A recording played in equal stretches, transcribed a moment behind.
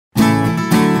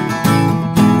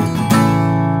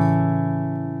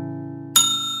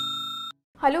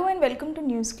Hello and welcome to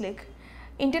NewsClick.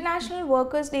 International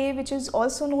Workers' Day, which is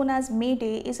also known as May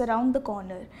Day, is around the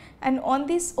corner, and on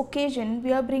this occasion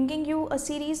we are bringing you a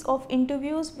series of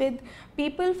interviews with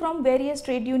people from various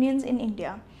trade unions in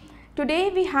India. Today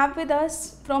we have with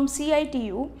us from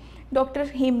CITU Dr.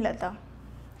 Hemalata.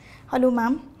 Hello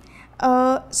ma'am.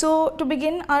 So to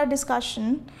begin our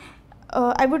discussion,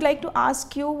 I would like to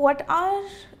ask you, what are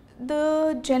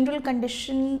the general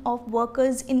condition of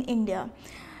workers in India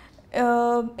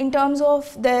in terms of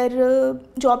their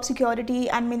job security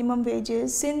and minimum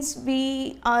wages, since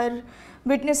we are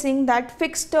witnessing that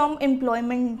fixed term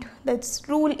employment, that's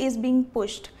rule is being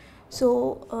pushed.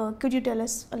 So could you tell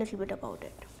us a little bit about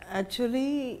it?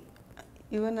 Actually,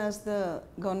 even as the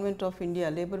Government of India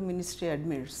Labour Ministry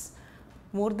admits,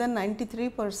 more than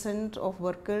 93% of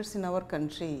workers in our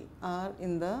country are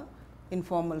in the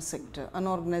informal sector,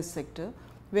 unorganized sector,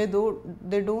 where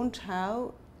they don't have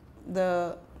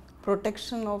the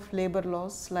protection of labor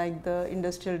laws like the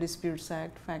Industrial Disputes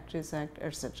Act, Factories Act,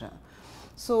 etc.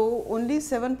 So only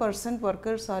 7%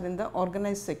 workers are in the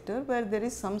organized sector, where there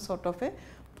is some sort of a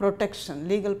protection,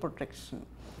 legal protection.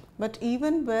 But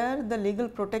even where the legal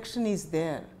protection is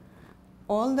there,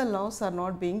 all the laws are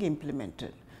not being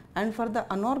implemented. And for the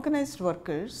unorganized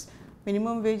workers,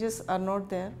 minimum wages are not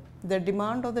there. The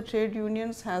demand of the trade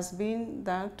unions has been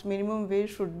that minimum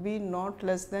wage should be not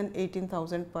less than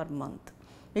 18,000 per month,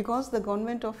 because the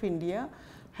Government of India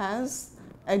has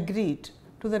agreed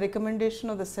to the recommendation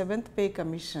of the 7th Pay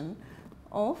Commission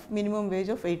of minimum wage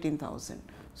of 18,000.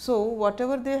 So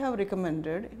whatever they have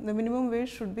recommended, the minimum wage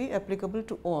should be applicable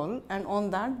to all, and on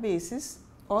that basis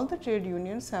all the trade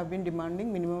unions have been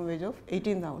demanding minimum wage of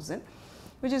 18,000,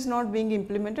 which is not being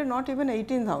implemented, not even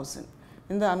 18,000.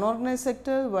 In the unorganized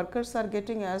sector, workers are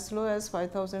getting as low as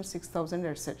 5,000, 6,000,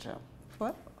 etc.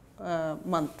 for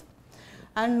month.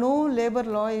 And no labor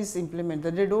law is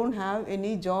implemented. They don't have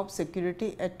any job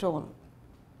security at all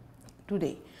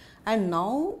today. And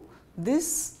now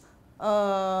this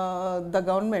the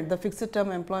government, the fixed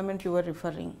term employment you were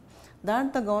referring,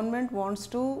 that the government wants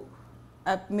to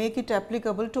make it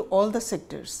applicable to all the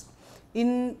sectors.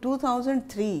 In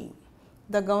 2003,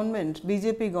 the government,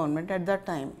 BJP government at that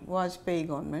time, Vajpayee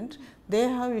government, they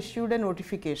have issued a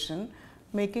notification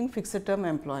making fixed term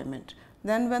employment.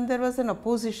 Then when there was an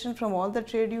opposition from all the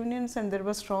trade unions and there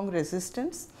was strong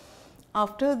resistance,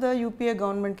 after the UPA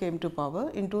government came to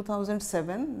power in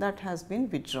 2007, that has been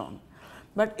withdrawn.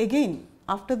 But again,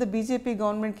 after the BJP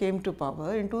government came to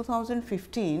power in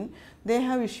 2015, they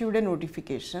have issued a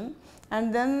notification,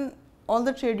 and then all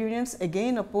the trade unions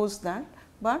again opposed that,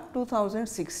 but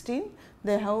 2016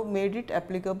 they have made it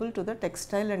applicable to the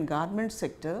textile and garment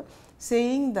sector,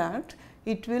 saying that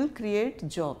it will create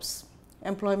jobs,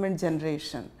 employment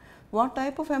generation. What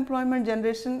type of employment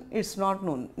generation is not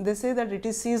known. They say that it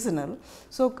is seasonal.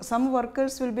 So some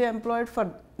workers will be employed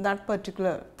for that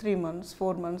particular 3 months,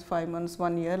 4 months, 5 months,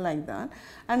 1 year, like that,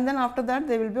 and then after that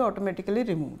they will be automatically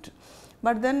removed.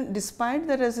 But then despite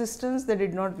the resistance, they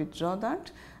did not withdraw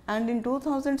that, and in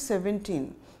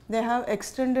 2017 they have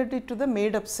extended it to the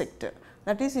made up sector.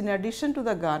 That is, in addition to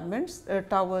the garments,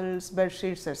 towels, bed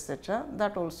sheets, etc.,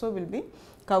 that also will be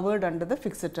covered under the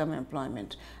fixed term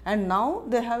employment. And now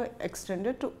they have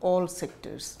extended to all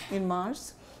sectors. In March,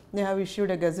 they have issued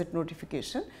a gazette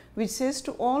notification which says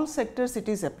to all sectors it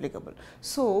is applicable.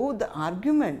 So the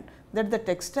argument that the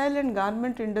textile and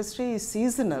garment industry is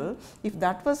seasonal, if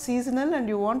that was seasonal and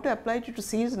you want to apply it to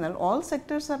seasonal, all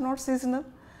sectors are not seasonal.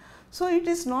 So it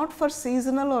is not for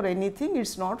seasonal or anything, it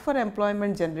is not for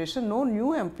employment generation, no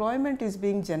new employment is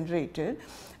being generated.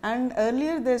 And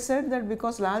earlier they said that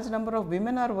because large number of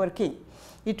women are working,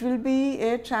 it will be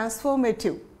a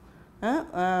transformative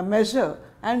measure,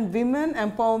 and women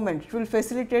empowerment, it will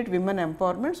facilitate women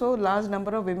empowerment. So large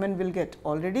number of women will get,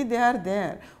 already they are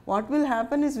there. What will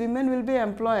happen is women will be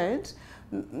employed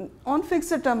on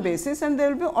fixed term basis and they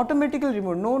will be automatically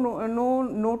removed. No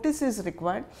notice is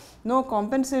required, no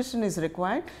compensation is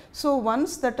required. So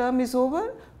once the term is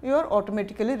over, you are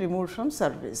automatically removed from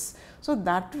service. So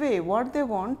that way what they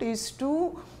want is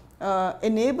to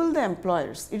enable the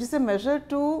employers. It is a measure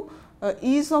to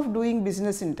ease of doing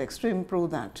business index, to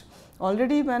improve that.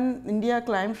 Already when India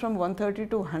climbed from 130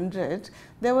 to 100,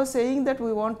 they were saying that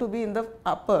we want to be in the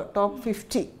top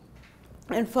 50.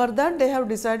 And for that they have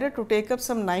decided to take up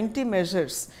some 90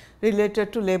 measures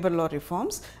related to labor law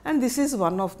reforms, and this is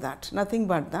one of that, nothing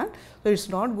but that. So, it is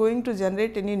not going to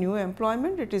generate any new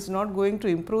employment, it is not going to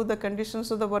improve the conditions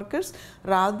of the workers,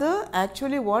 rather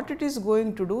actually what it is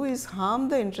going to do is harm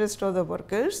the interest of the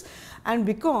workers. And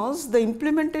because the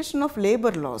implementation of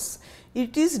labor laws,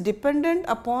 it is dependent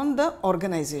upon the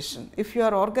organization. If you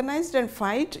are organized and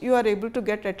fight, you are able to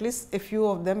get at least a few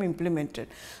of them implemented.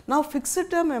 Now, fixed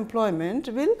term employment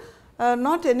will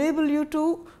not enable you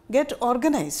to get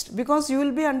organized, because you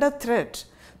will be under threat.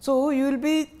 So, you will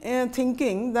be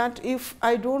thinking that if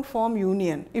I do not form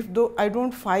union, if I do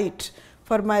not fight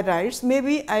for my rights,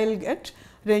 maybe I will get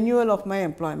renewal of my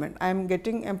employment. I am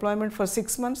getting employment for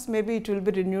 6 months, maybe it will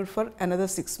be renewed for another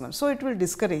 6 months. So, it will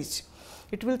discourage,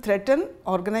 it will threaten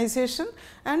organization,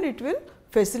 and it will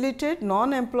facilitate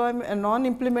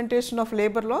non-implementation of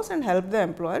labor laws and help the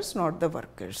employers, not the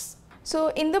workers. So,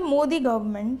 in the Modi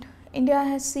government, India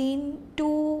has seen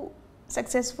 2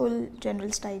 successful general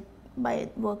strike by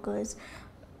workers,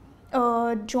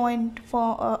 a joint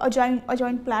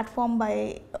platform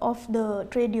of the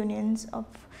trade unions, of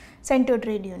center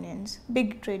trade unions,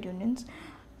 big trade unions,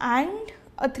 and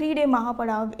a 3-day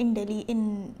Mahapadav in Delhi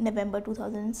in November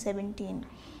 2017.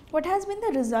 What has been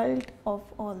the result of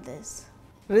all this?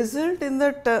 Result in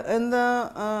the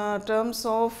terms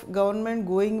of government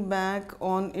going back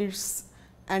on its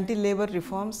anti-labor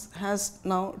reforms has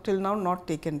till now not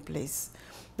taken place.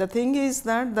 The thing is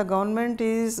that the government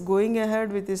is going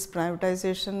ahead with its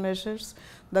privatization measures,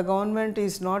 the government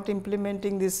is not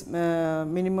implementing this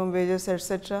minimum wages,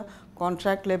 etc.,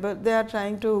 contract labor. They are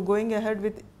trying to going ahead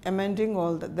with amending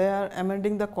all that. They are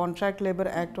amending the Contract Labor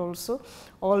Act also.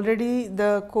 Already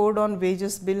the Code on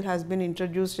Wages Bill has been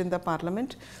introduced in the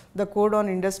Parliament. The Code on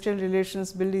Industrial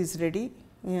Relations Bill is ready.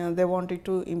 They wanted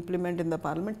to implement in the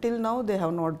Parliament. Till now they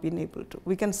have not been able to.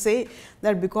 We can say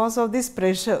that because of this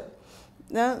pressure,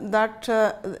 that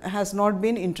has not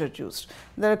been introduced.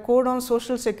 The Code on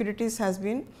Social Securities has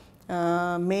been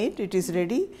made, it is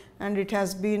ready, and it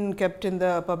has been kept in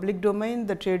the public domain.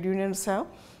 The trade unions have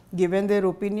given their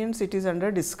opinions, it is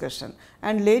under discussion.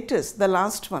 And latest, the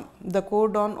last one, the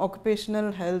Code on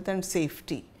Occupational Health and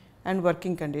Safety and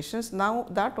Working Conditions, now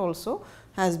that also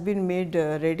has been made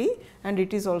ready, and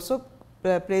it is also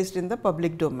placed in the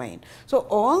public domain. So,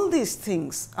 all these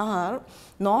things are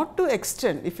not to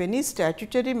extend, if any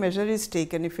statutory measure is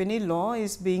taken, if any law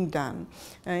is being done,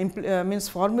 means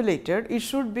formulated, it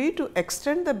should be to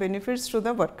extend the benefits to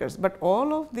the workers. But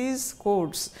all of these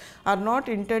codes are not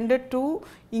intended to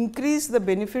increase the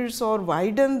benefits or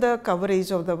widen the coverage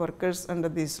of the workers under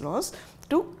these laws,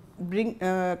 to bring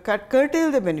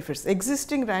curtail the benefits,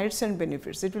 existing rights and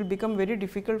benefits. It will become very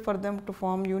difficult for them to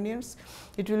form unions,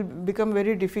 it will become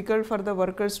very difficult for the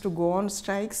workers to go on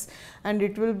strikes, and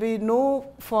it will be no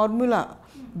formula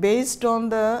based on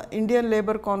the Indian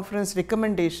Labour Conference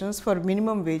recommendations for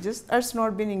minimum wages has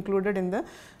not been included in the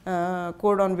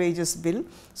Code on Wages Bill.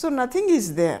 So, nothing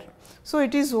is there. So,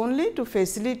 it is only to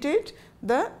facilitate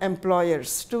the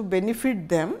employers, to benefit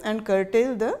them and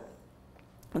curtail the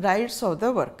rights of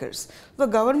the workers. The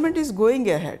government is going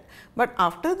ahead, but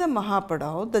after the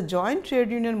Mahapadav, the joint trade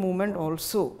union movement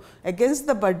also, against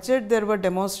the budget there were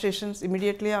demonstrations.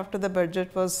 Immediately after the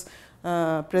budget was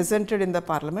presented in the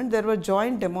Parliament, there were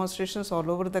joint demonstrations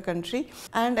all over the country,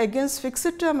 and against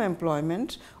fixed term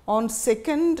employment on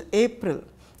 2nd April.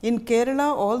 In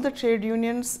Kerala, all the trade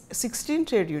unions, 16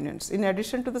 trade unions, in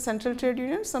addition to the central trade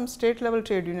unions, some state level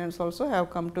trade unions also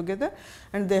have come together,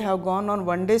 and they have gone on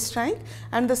 1-day strike,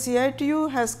 and the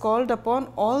CITU has called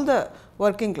upon all the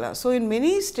working class. So, in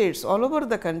many states all over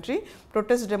the country,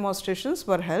 protest demonstrations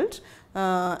were held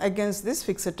against this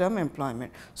fixed term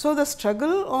employment. So, the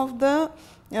struggle of the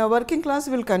working class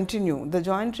will continue. The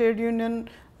joint trade union,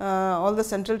 all the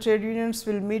central trade unions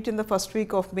will meet in the first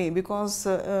week of May, because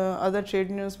other trade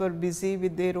unions were busy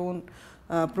with their own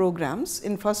programs.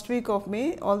 In first week of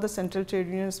May, all the central trade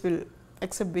unions will,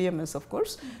 except BMS of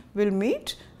course, will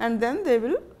meet, and then they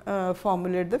will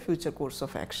formulate the future course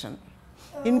of action,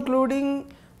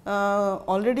 including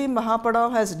already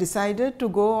Mahapadav has decided to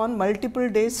go on multiple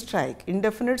days strike,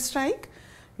 indefinite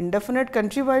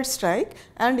countrywide strike,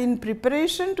 and in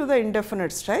preparation to the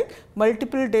indefinite strike,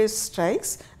 multiple days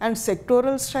strikes and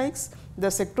sectoral strikes. The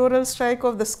sectoral strike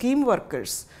of the scheme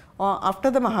workers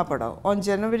after the Mahapadav on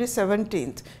January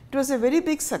 17th, it was a very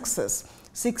big success.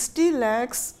 60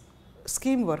 lakhs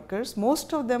scheme workers,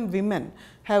 most of them women,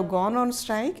 have gone on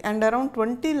strike, and around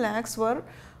 20 lakhs were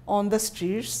on the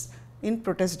streets in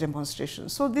protest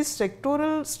demonstrations. So, these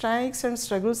sectoral strikes and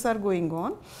struggles are going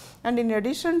on, and in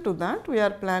addition to that, we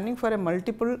are planning for a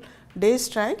multiple day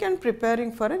strike and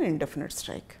preparing for an indefinite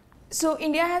strike. So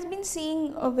India has been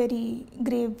seeing a very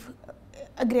grave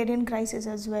agrarian crisis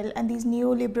as well, and these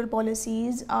neoliberal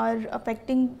policies are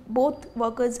affecting both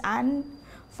workers and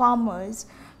farmers.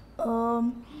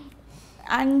 Um,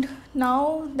 and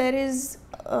now there has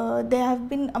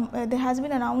been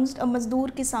announced a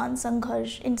Mazdoor Kisan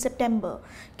Sangharsh in September.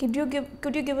 Could you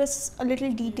give us a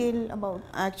little detail about?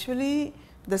 Actually,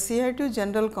 the CITU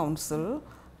General Council,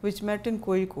 which met in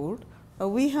Kozhikode,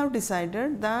 we have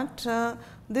decided that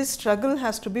this struggle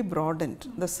has to be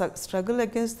broadened. The struggle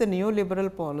against the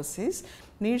neoliberal policies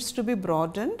needs to be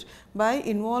broadened by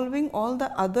involving all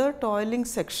the other toiling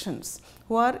sections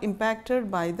who are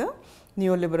impacted by the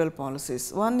neoliberal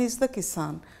policies. One is the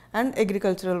Kisan and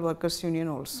Agricultural Workers Union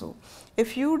also. A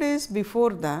few days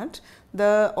before that,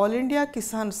 the All India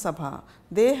Kisan Sabha,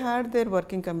 they had their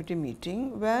working committee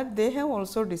meeting, where they have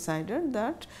also decided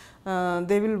that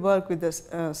they will work with the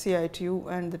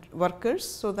CITU and the workers,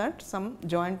 so that some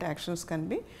joint actions can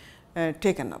be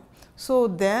taken up. So,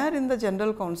 there in the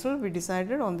General Council we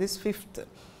decided on this 5th,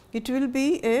 it will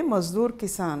be a Mazdoor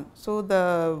Kisan. So,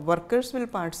 the workers will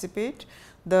participate,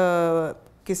 the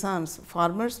Kisans,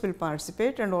 farmers will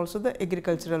participate, and also the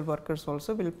agricultural workers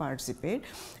also will participate,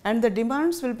 and the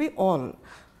demands will be all.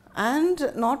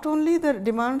 And not only the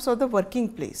demands of the working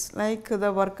place, like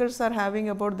the workers are having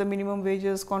about the minimum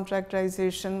wages,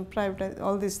 contractization, privatization,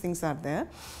 all these things are there.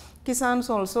 Kisans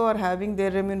also are having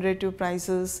their remunerative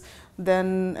prices,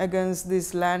 then against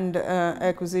this land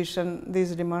acquisition,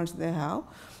 these demands they have,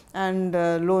 and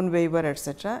loan waiver,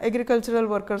 etc. Agricultural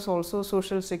workers also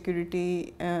social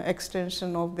security,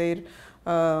 extension of their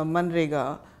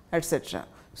Manrega, etc.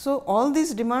 So, all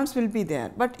these demands will be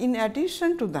there, but in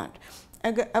addition to that,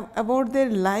 about their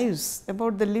lives,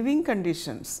 about the living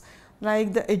conditions,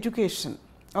 like the education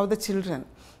of the children,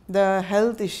 the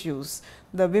health issues,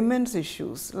 the women's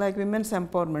issues like women's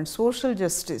empowerment, social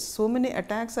justice, so many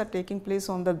attacks are taking place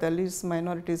on the Dalits,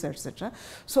 minorities, etc.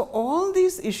 So, all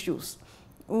these issues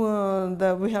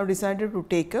we have decided to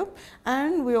take up,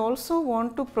 and we also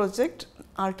want to project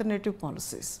alternative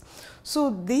policies. So,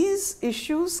 these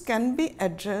issues can be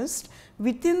addressed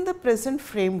within the present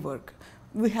framework.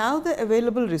 We have the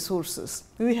available resources,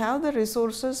 we have the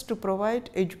resources to provide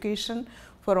education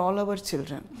for all our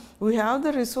children, we have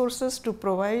the resources to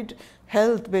provide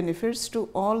health benefits to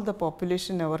all the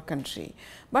population in our country,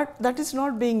 but that is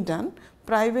not being done.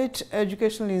 Private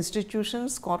educational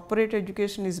institutions, corporate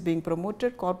education is being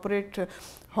promoted, corporate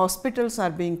hospitals are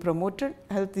being promoted,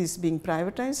 health is being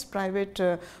privatized,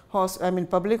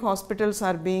 public hospitals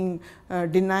are being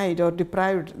denied or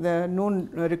deprived, the no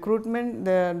recruitment,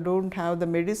 they do not have the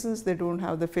medicines, they do not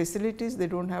have the facilities, they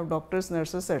do not have doctors,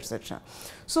 nurses, etc.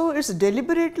 So, it is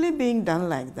deliberately being done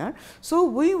like that. So,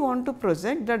 we want to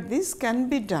project that this can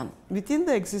be done within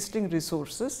the existing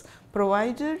resources,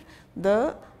 provided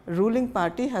the ruling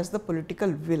party has the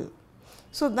political will.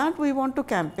 So, that we want to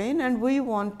campaign, and we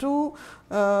want to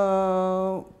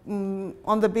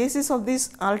on the basis of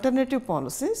these alternative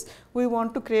policies, we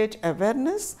want to create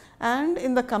awareness, and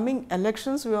in the coming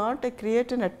elections we want to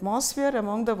create an atmosphere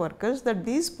among the workers that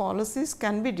these policies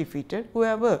can be defeated,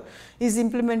 whoever is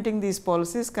implementing these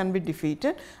policies can be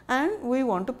defeated, and we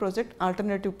want to project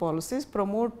alternative policies,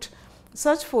 promote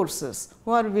such forces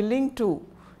who are willing to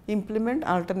implement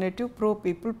alternative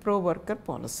pro-people, pro-worker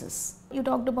policies. You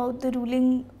talked about the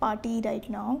ruling party right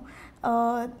now.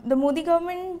 The Modi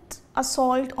government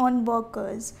assault on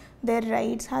workers, their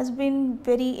rights has been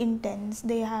very intense.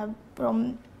 They have,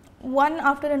 from one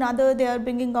after another, they are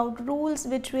bringing out rules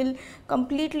which will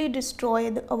completely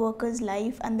destroy a worker's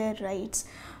life and their rights.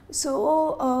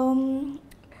 So,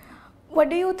 what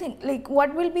do you think, like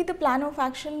what will be the plan of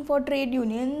action for trade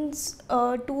unions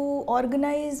to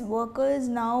organize workers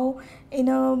now in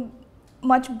a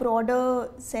much broader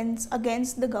sense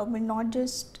against the government, not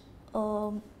just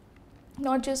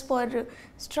for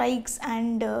strikes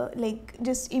and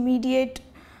just immediate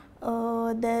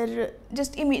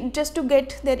just to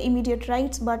get their immediate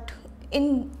rights, but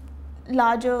in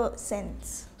larger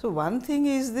sense? So, one thing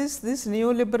is these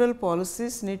neoliberal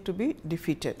policies need to be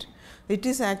defeated. It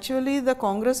is actually the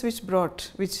Congress which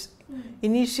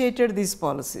initiated these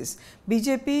policies.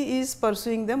 BJP is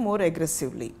pursuing them more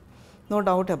aggressively, no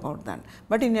doubt about that.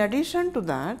 But in addition to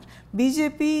that,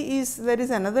 there is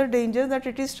another danger, that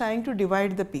it is trying to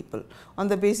divide the people on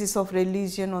the basis of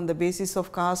religion, on the basis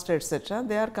of caste, etc.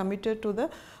 They are committed to the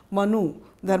Manu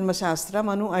Dharma Shastra,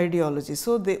 Manu ideology.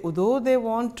 So, though they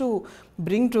want to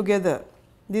bring together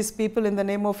these people in the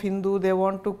name of Hindu, they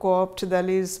want to co-opt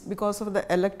Dalits because of the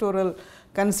electoral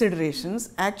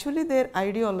considerations. Actually, their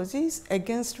ideology is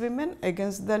against women,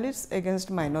 against Dalits, against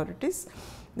minorities.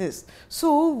 this.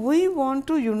 So, we want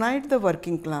to unite the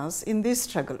working class in this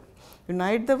struggle,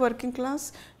 unite the working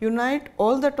class, unite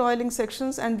all the toiling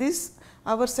sections, and this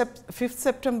our 5th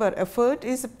September effort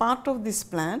is a part of this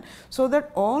plan, so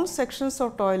that all sections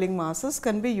of toiling masses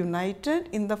can be united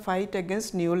in the fight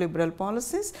against neoliberal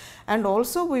policies, and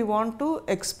also we want to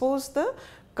expose the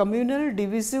communal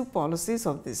divisive policies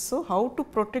of this. So, how to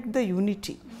protect the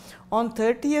unity? On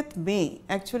 30th May,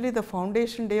 actually the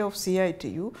foundation day of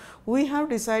CITU, we have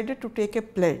decided to take a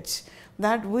pledge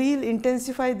that we will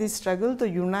intensify this struggle to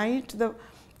unite the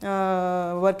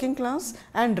working class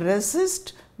and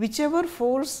resist whichever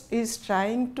force is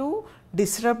trying to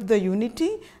disrupt the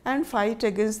unity and fight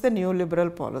against the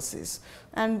neoliberal policies.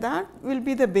 And that will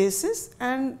be the basis,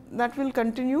 and that will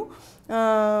continue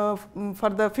for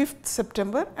the 5th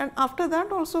September, and after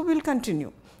that also will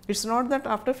continue. It is not that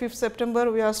after 5th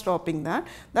September we are stopping that,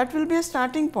 that will be a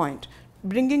starting point,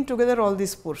 bringing together all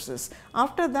these forces.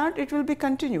 After that it will be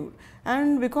continued,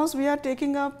 and because we are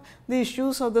taking up the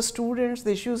issues of the students,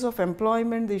 the issues of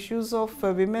employment, the issues of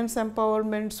women's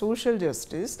empowerment, social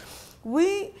justice,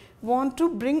 we want to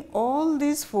bring all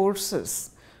these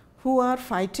forces who are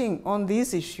fighting on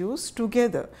these issues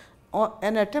together.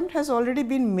 An attempt has already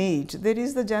been made. There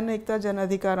is the Jan Ekta Jan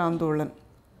Adhikar Andolan,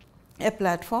 a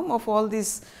platform of all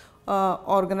these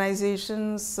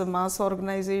organizations, mass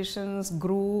organizations,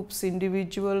 groups,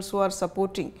 individuals who are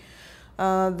supporting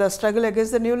the struggle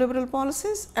against the neoliberal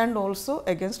policies and also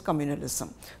against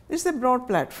communalism. This is a broad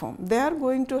platform. They are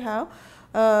going to have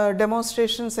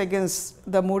demonstrations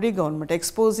against the Modi government,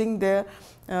 exposing their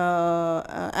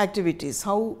activities,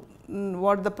 how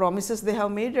what the promises they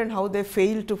have made and how they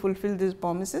failed to fulfill these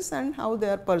promises, and how they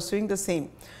are pursuing the same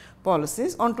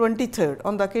policies. On 23rd,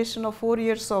 on the occasion of 4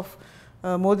 years of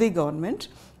Modi government,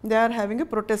 they are having a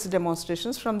protest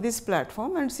demonstrations from this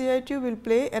platform, and CITU will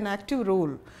play an active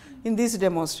role in these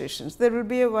demonstrations. There will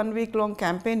be a 1 week long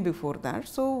campaign before that.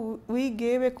 So, we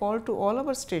gave a call to all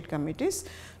our state committees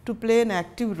to play an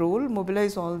active role,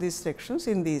 mobilize all these sections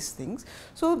in these things.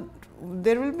 So,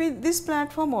 there will be this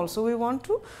platform also. We want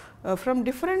to from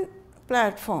different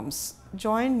platforms,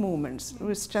 joint movements,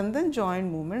 we strengthen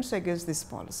joint movements against these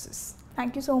policies.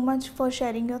 Thank you so much for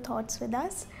sharing your thoughts with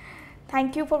us.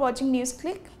 Thank you for watching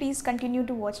NewsClick. Please continue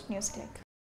to watch NewsClick.